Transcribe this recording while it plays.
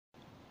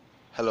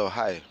Hello,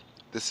 hi.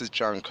 This is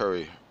John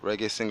Curry,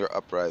 reggae singer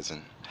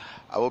Upryzin.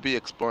 I will be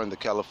exploring the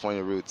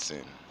California roots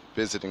scene,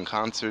 visiting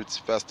concerts,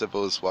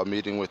 festivals, while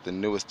meeting with the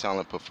newest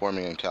talent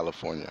performing in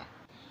California.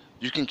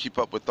 You can keep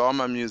up with all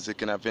my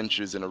music and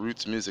adventures in the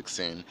roots music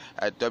scene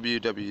at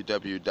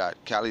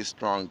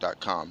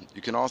www.calistrong.com.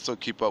 You can also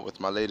keep up with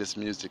my latest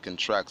music and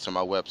tracks on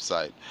my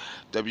website,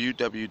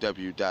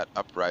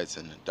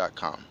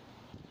 www.upryzin.com.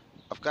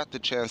 I've got the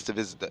chance to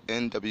visit the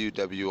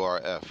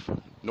NWWRF,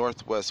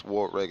 Northwest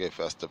World Reggae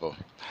Festival.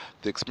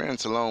 The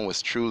experience alone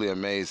was truly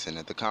amazing,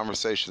 and the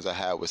conversations I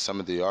had with some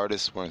of the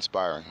artists were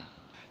inspiring.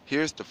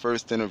 Here's the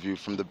first interview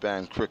from the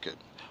band Cricket,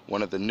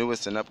 one of the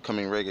newest and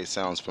upcoming reggae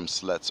sounds from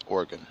Siletz,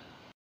 Oregon.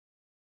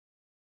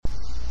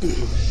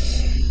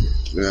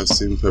 Yeah, I've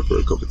seen Pepper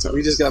a couple times.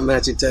 We just got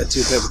matching pepper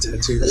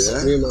tattoos.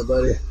 Yeah? Me and my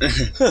buddy.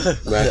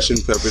 Matching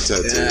pepper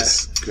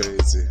tattoos. Yeah.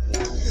 Crazy.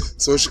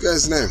 So what's your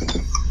guys' name?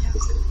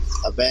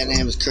 Our band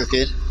name is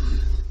Crooked.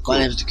 My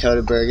name is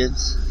Dakota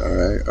Burgins. All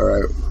right.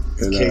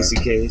 And, Casee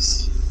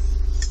Case.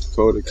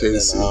 Dakota,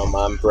 Casey. And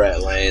I'm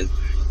Brett Lane.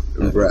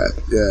 And Brett.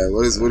 Yeah.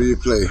 What do you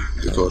play,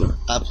 Dakota?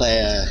 I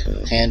play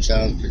hand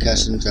drums,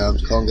 percussion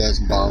drums, congos,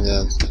 and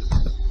bongos.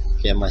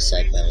 Get my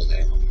sack better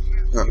there.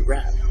 Huh.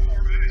 Rap.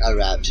 I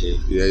rap too.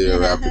 Yeah, you're a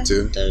rapper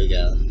too. There we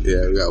go.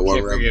 Yeah, we got one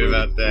Can't rapper. forget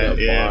about that.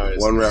 Yeah.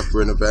 One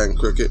rapper in the band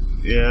Cricket.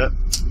 Yeah.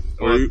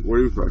 Where are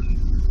you from?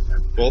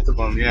 Both of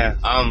them. Yeah.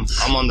 I'm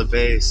on the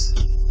bass.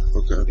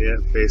 Okay. Yeah,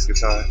 bass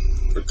guitar.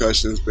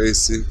 Percussions,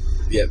 bassy.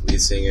 Yeah,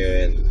 lead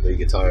singer and lead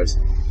guitars.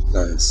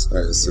 Nice.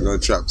 So no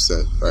trap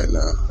set right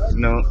now.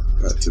 No.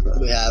 Not too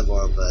bad. We have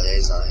one, but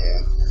he's not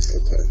here.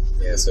 Okay.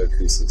 Yeah, so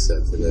acoustic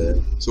set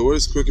today. So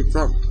where's Cricket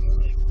from?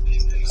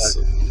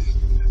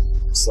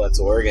 Siletz,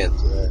 Oregon.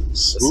 The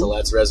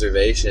Siletz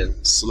Reservation.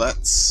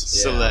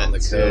 Siletz. Yeah, on the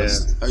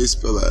coast. How you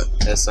spell that?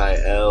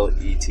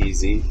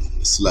 Siletz.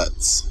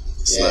 Siletz.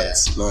 Yeah.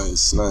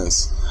 Nice.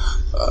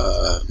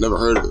 Never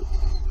heard of it.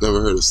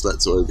 Never heard of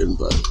Siletz, Oregon,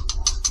 but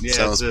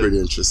sounds pretty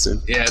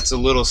interesting. Yeah, it's a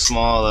little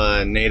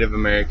small Native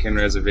American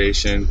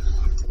reservation.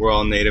 We're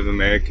all Native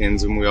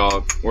Americans, and we're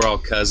all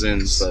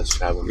cousins. You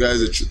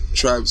guys are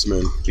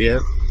tribesmen. Yeah.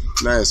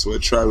 Nice.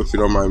 What tribe, if you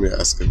don't mind me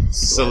asking?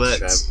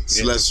 Siletz.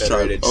 Siletz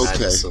tribe.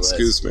 Okay,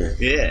 excuse me.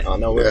 Yeah. Oh,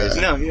 no worries.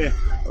 No, yeah.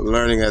 I'm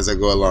learning as I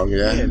go along,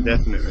 yeah? Yeah,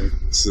 definitely.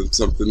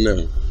 Something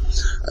new.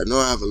 I know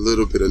I have a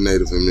little bit of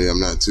Native in me. I'm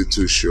not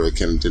too sure. I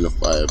can't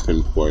identify a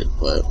pinpoint,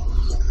 but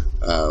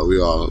we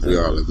all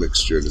a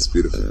mixture of this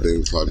beautiful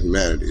thing called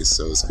humanity.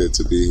 So it's good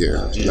to be here.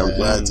 And I'm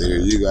glad to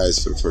hear you guys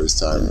for the first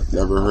time.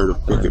 Never heard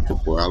of Cricket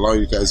before. How long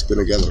you guys been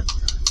together?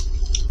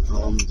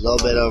 A little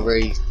bit over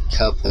a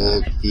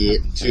couple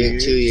years, 2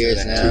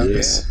 years now. 2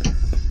 years.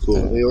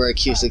 Cool. We were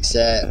Acoustic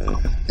set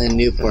in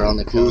Newport on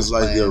the coast. Who's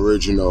like the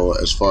original,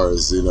 as far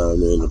as, you know what I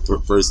mean, the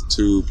first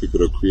two people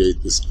to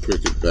create this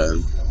Cricket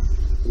band?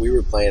 We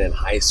were playing in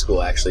high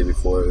school actually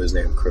before it was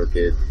named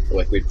Crooked.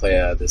 Like we'd play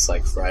this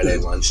like Friday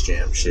lunch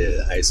jam shit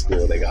at high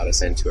school. They got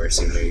us into our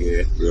senior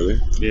year. Really?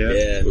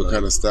 Yeah. What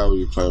kind of style were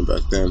you playing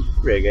back then?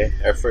 Reggae.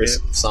 Our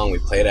first song we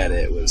played at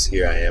it was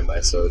 "Here I Am" by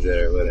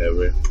Soulja or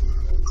whatever.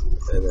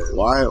 And then,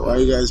 Why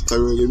you guys play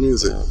reggae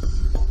music?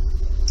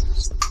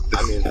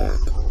 I mean,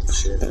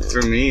 shit.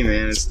 For me,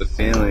 man, it's the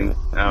feeling.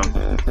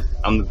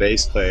 I'm the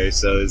bass player,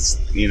 so it's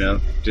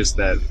just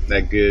that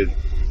good.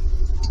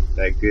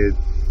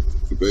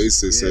 The bass,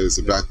 they say, is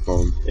the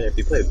backbone. Yeah, if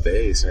you play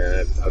bass,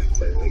 man, I'd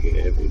play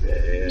reggae every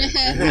day.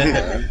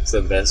 Yeah. It's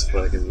the best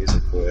fucking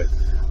music for it.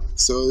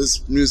 So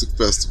this music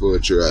festival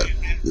that you're at,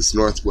 this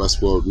Northwest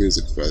World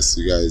Music Fest,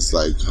 you guys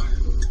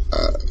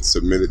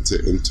submitted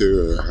to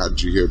enter, or how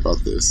did you hear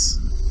about this?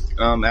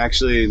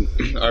 Actually,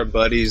 our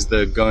buddies,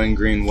 the Going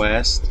Green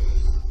West.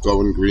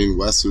 Going Green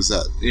West, who's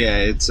that? Yeah,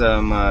 it's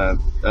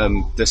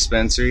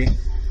dispensary.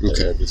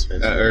 Okay.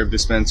 Herb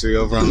dispensary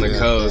over on the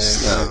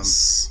coast.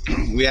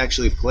 We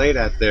actually played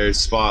at their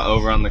spot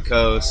over on the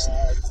coast,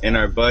 and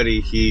our buddy,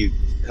 he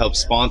helped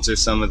sponsor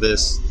some of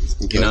this,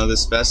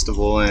 this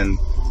festival, and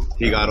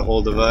he got a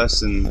hold of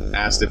us and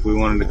asked if we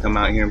wanted to come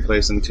out here and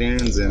play some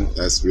tunes. And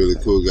that's really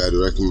cool. Got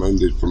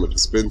recommended from a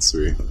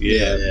dispensary.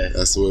 Yeah.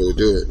 That's the way to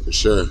do it, for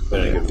sure. Put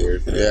in a good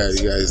word for yeah,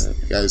 you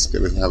guys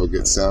gonna have a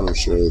good sound, I'm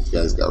sure, if you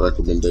guys got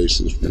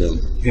recommendations from them.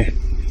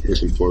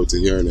 Looking forward to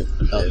hearing it.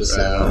 Help us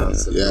out.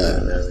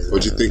 Yeah.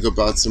 What'd you think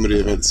about some of the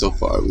events so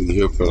far? Were you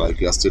here for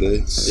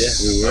yesterday? Yeah,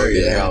 we were.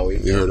 Yeah.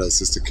 You heard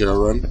Sister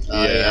Carol run?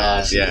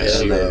 Yeah.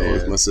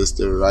 With my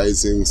sister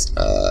Rising,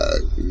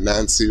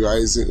 Nancy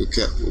Rising,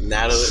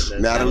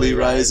 Natalie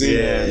Rising.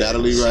 Yeah.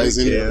 Natalie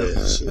Rising. Yeah.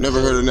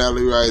 Never heard of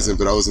Natalie Rising,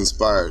 but I was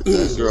inspired.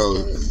 That girl,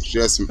 she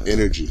has some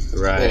energy.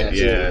 Right.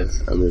 Yeah.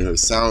 I mean, her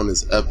sound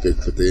is epic,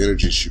 but the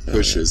energy she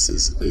pushes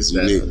is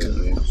unique.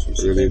 I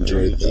really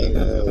enjoyed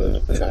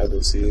that.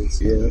 Tribal scenes.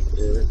 Yeah.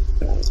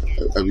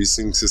 Have you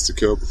seen Sister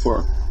Carol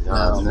before?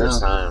 No,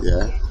 first time.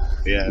 Yeah.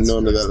 Yeah. I've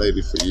known that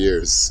lady for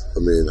years. I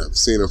mean, I've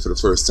seen her for the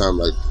first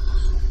time,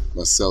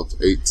 myself,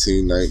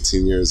 18,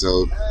 19 years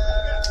old,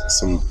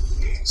 some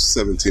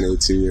 17,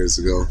 18 years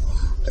ago.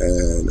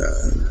 And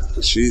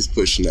she's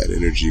pushing that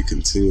energy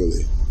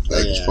continually.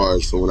 As far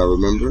as from what I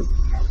remember.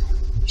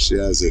 She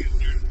has it.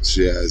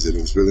 She has it.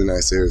 It was really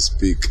nice to hear her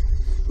speak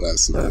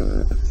last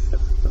night.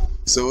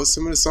 So what's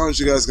some of the songs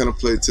you guys gonna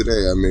play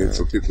today? I mean,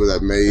 for people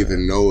that may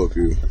even know of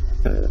you.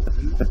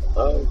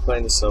 We're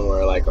playing some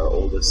of like our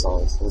oldest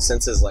songs. And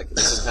since this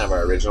is kind of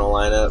our original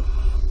lineup,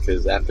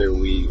 because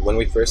when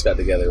we first got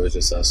together, it was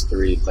just us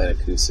three playing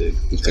acoustic,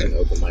 playing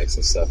open mics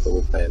and stuff. But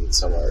we're playing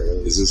some of our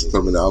early. Is this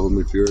from an album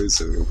of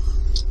yours? Or?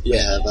 Yeah,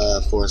 I have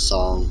a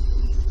 4-song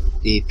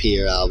EP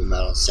or album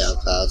out on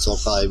SoundCloud, so I'll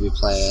probably be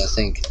playing, I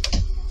think,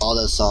 all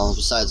those songs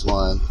besides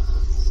one.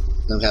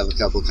 Then we have a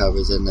couple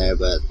covers in there,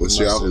 but what's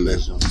your album name?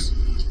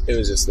 It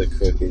was just the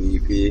Crooked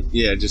EP.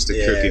 Yeah, just a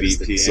Crooked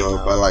EP. So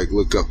if I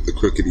look up the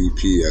Crooked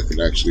EP, I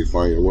can actually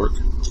find your work.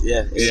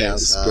 Yeah.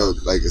 It's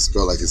spelled like it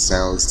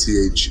sounds.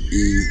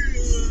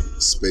 THE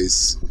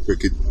space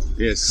Crooked.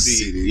 Yeah,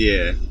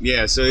 CD.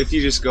 Yeah. So if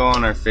you just go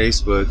on our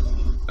Facebook,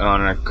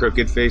 on our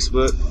Crooked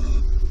Facebook,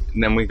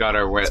 and then we got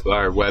our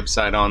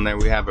website on there.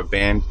 We have a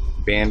Bandcamp.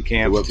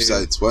 The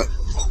website's too. What?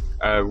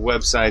 Our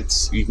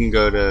website's, you can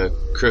go to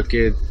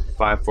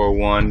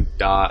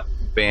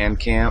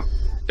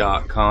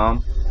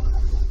crooked541.bandcamp.com,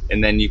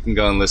 and then you can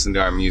go and listen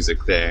to our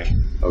music there.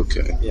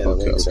 Okay. Yeah, the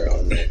links are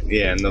on there.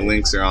 Yeah, and the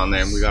links are on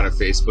there. And we got our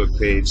Facebook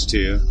page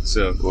too.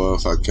 So well,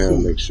 if I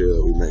can, make sure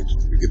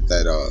that we get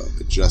that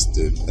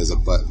adjusted as a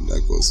button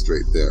that goes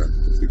straight there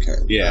if we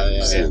can.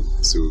 Yeah.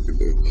 See what we can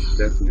do.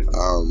 Definitely.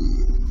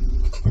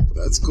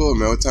 That's cool,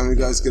 man. What time do you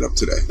guys get up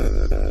today?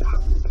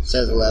 It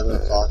says 11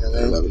 o'clock, I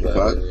think. 11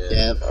 o'clock?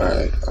 Yeah. All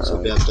right. So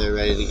we'll be up there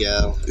ready to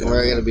go. Yeah.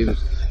 We're going to be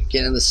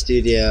getting in the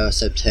studio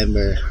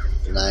September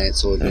 9th,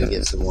 so we're going to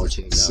get some more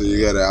tunes So out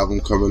you got an album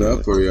coming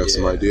up, or you have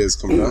some ideas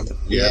coming up?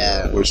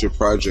 Yeah. What's your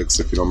projects,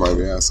 if you don't mind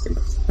me asking?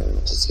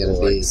 It's going to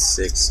be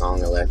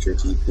 6-song electric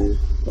EP.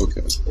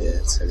 Okay. Yeah,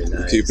 it's going to be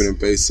nice. Keeping it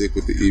basic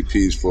with the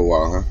EPs for a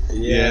while, huh?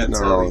 Yeah,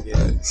 Nothing wrong with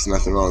that. There's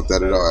nothing wrong with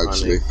that at all,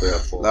 actually.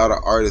 A lot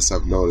of artists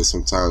I've noticed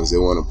sometimes they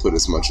want to put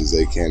as much as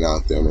they can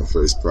out there on their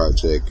first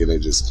project, and they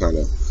just kind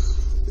of,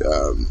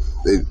 I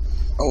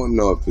wouldn't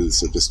know if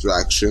it's a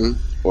distraction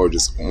or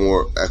just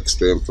more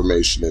extra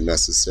information than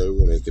necessary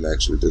when they can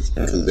actually just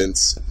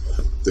condense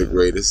the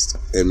greatest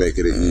and make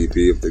it an EP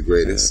of the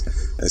greatest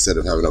instead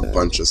of having a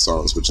bunch of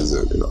songs, which is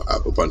a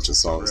bunch of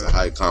songs, a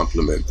high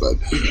compliment, but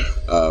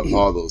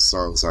all those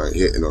songs aren't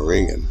hitting or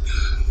ringing.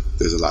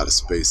 There's a lot of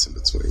space in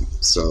between.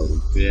 So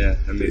yeah,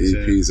 the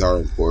EPs are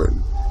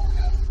important.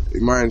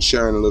 You mind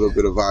sharing a little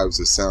bit of vibes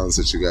or sounds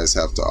that you guys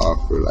have to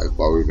offer, like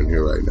while we're even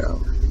here right now?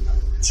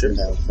 Sure.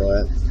 Down for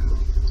it.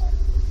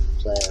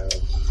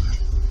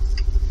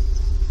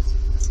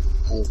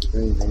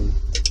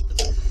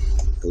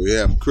 We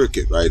have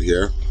Cricket right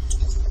here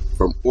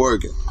from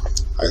Oregon.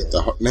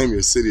 Name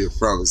your city you're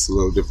from. It's a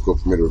little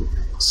difficult for me to.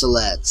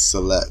 Siletz.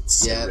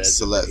 Yeah,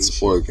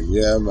 Siletz, Oregon.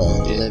 Yeah,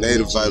 man. Yeah,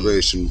 Native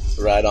vibration.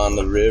 Right on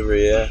the river,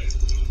 yeah.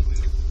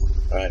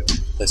 All right,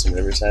 play some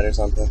Riverside or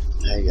something.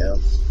 There you go.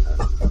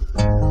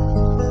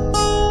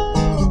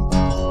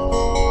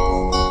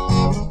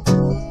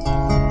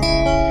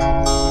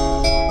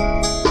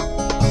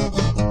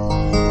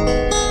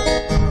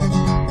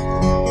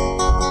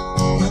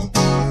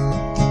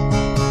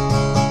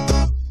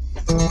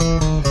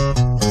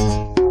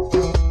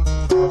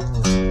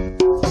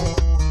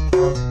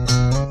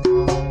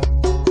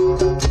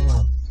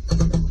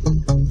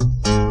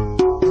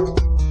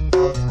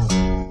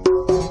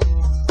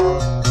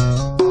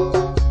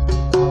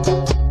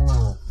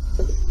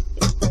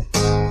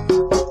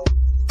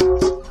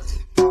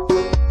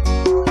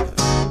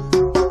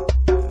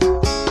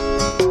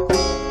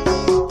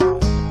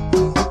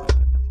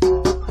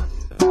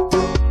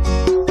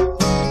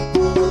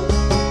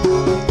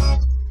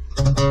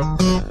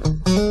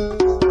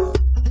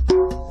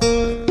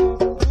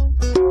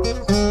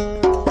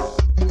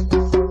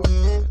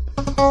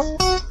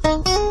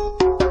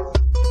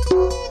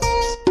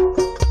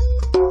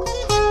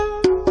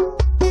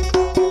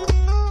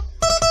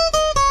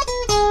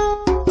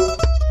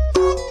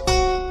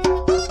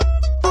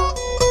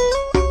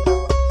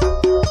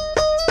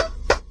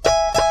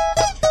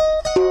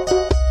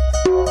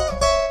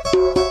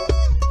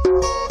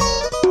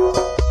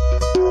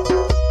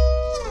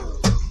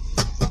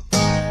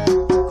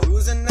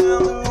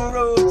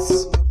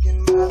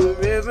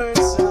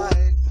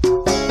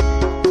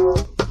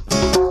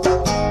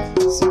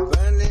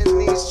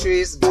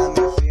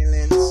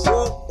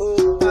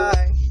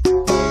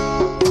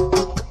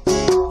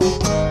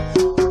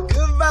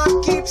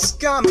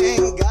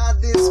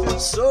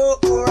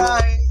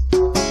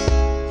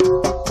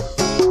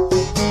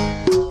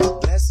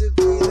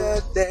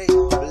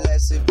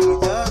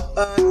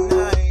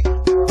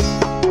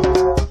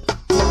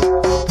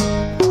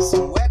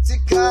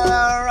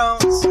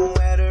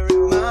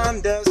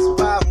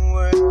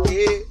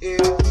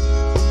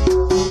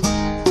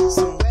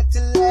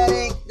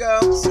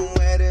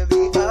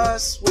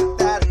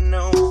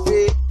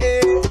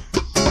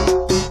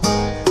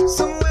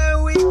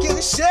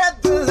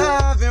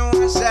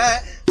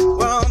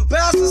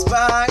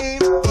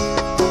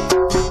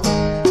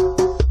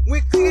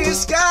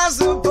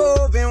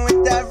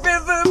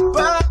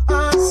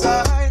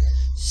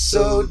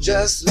 So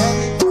just let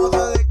me pour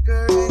the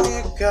liquor in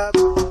your cup.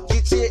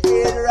 Get your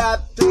head right,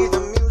 play the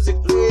music,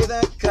 play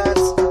the cuts.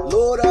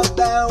 Load up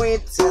that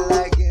weight till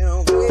I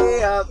get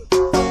way up.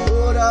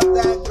 Load up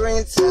that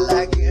grain till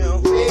I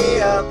get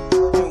way up.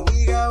 And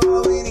we got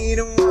what we need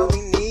and what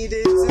we need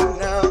is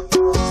enough.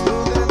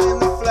 Smoother than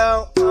the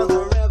flow of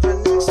the river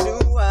next to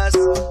us.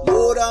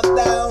 Load up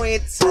that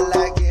weight till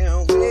I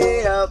get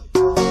way up.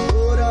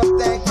 Load up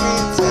that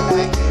grain till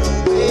I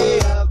get way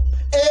up.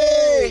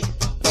 Hey,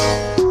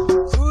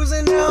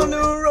 cruising down the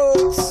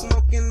road,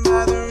 smoking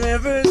by the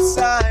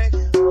riverside.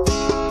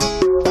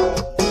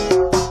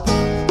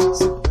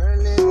 So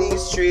burning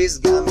these trees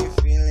got me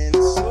feeling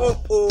so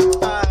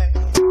high.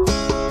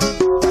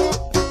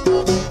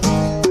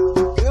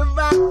 Good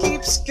vibe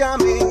keeps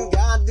coming,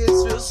 God,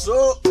 this feels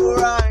so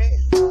right.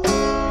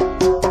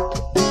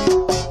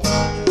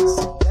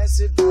 So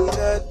blessed be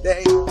the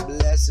day,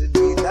 blessed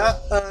be the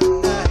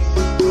night.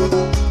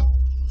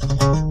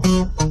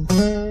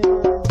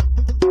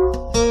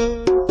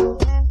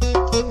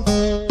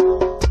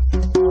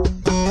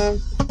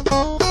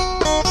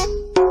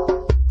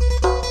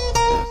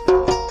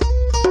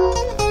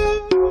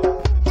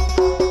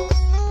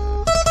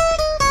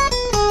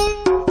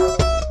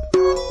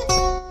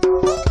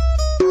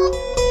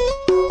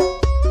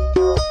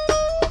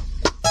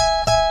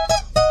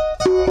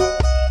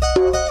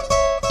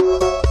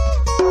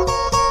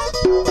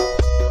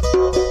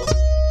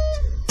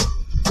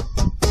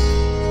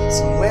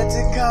 Somewhere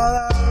to call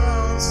our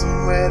own,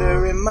 somewhere to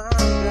remind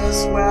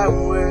us why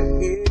we're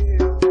here.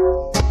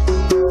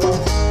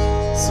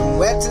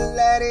 Somewhere to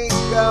let it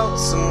go,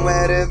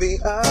 somewhere to be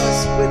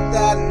us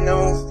without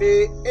no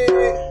fear.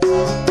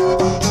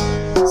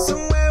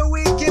 Somewhere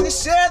we can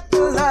share the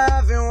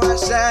love and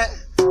watch that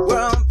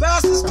world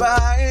pass us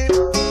by.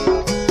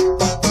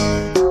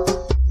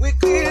 We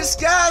clear the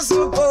skies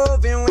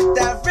above and with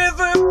that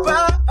river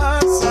by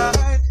our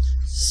side.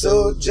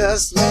 So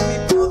just let me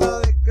pour the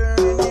liquor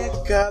in your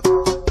cup.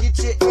 Get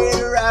your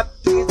head right,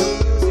 play the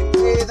music,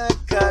 play the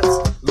cuts.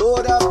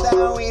 Load up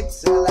that weight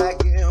till I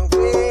get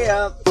way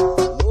up.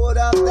 Load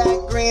up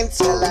that green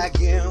till I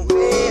get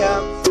way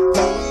up.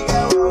 And we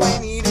got what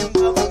we need and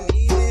what we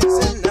need is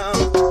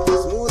enough.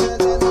 Smoother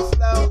than the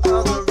flow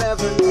of the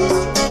river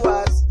next to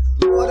us.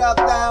 Load up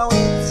that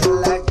weight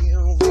till I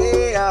get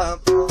way up.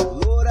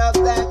 Load up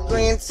that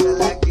green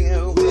till I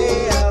get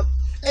way up.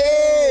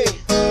 Hey,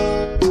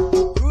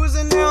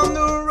 cruising down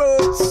the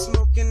road,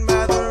 smoking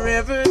by the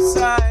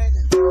riverside.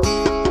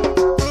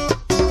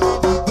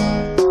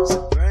 So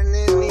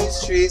burning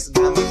these trees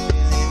got me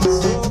feeling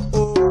so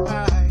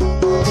high.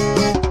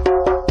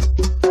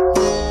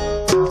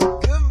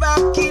 Good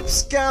vibe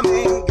keeps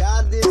coming,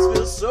 God, this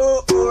feels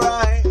so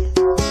right.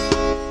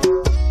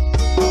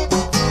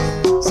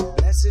 So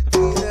blessed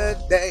be the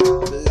day,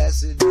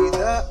 blessed be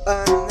the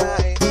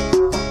night.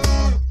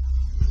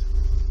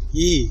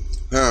 Yeah.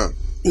 Huh?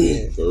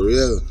 For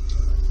real.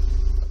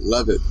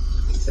 Love it.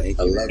 Thank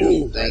I you. love man.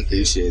 it. I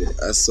appreciate it.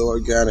 That's so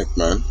organic,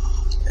 man.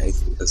 Thank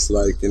you. It's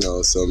like, you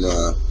know, some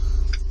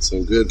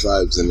good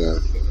vibes in there.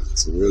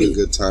 Some really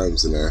good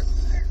times in there.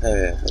 Oh,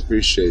 yeah. I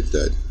appreciate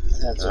that.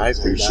 That's I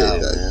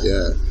appreciate that.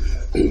 Yeah.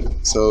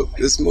 So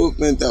this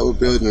movement that we're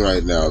building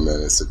right now,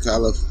 man, it's a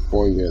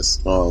California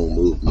strong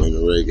movement, a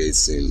reggae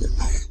scene.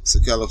 It's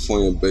a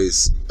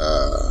California-based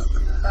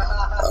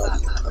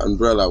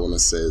umbrella, I want to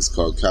say. It's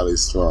called Cali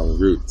Strong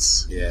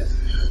Roots. Yeah.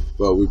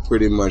 But we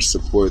pretty much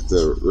support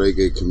the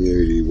reggae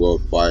community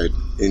worldwide.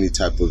 Any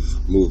type of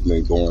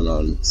movement going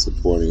on,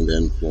 supporting the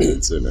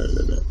influence and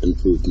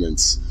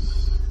improvements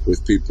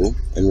with people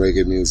in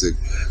reggae music,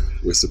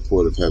 we're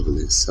supportive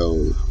heavily.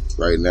 So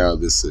right now,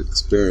 this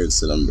experience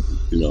that I'm,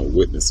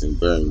 witnessing,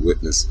 bearing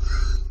witness,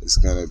 is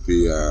going to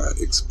be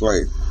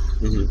explained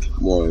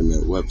more on the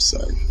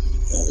website.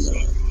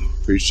 And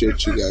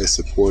appreciate you guys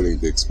supporting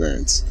the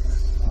experience.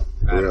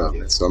 Yeah.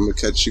 So I'm gonna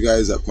catch you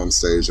guys up on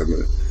stage. I'm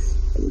gonna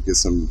get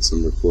some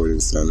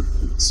recordings done.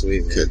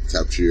 Sweet, man.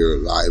 Capture your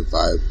live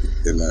vibe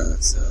and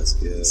Sounds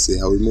good. see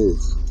how we move.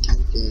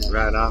 Yeah.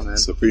 Right on, man.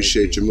 So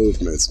appreciate your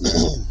movements,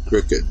 man.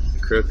 Crooked.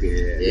 Crooked.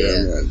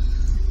 Yeah, man.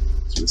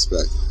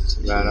 Respect.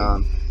 Right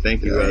on.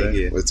 Thank you, Yeah,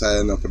 brother. we're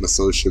tying up on the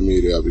social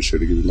media. I'll be sure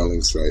to give you my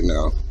links right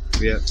now.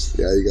 Yep.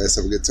 Yeah, you guys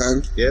have a good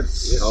time? Yep.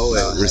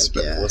 Always.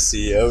 Respect. We'll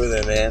see you over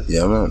there, man.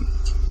 Yeah, man.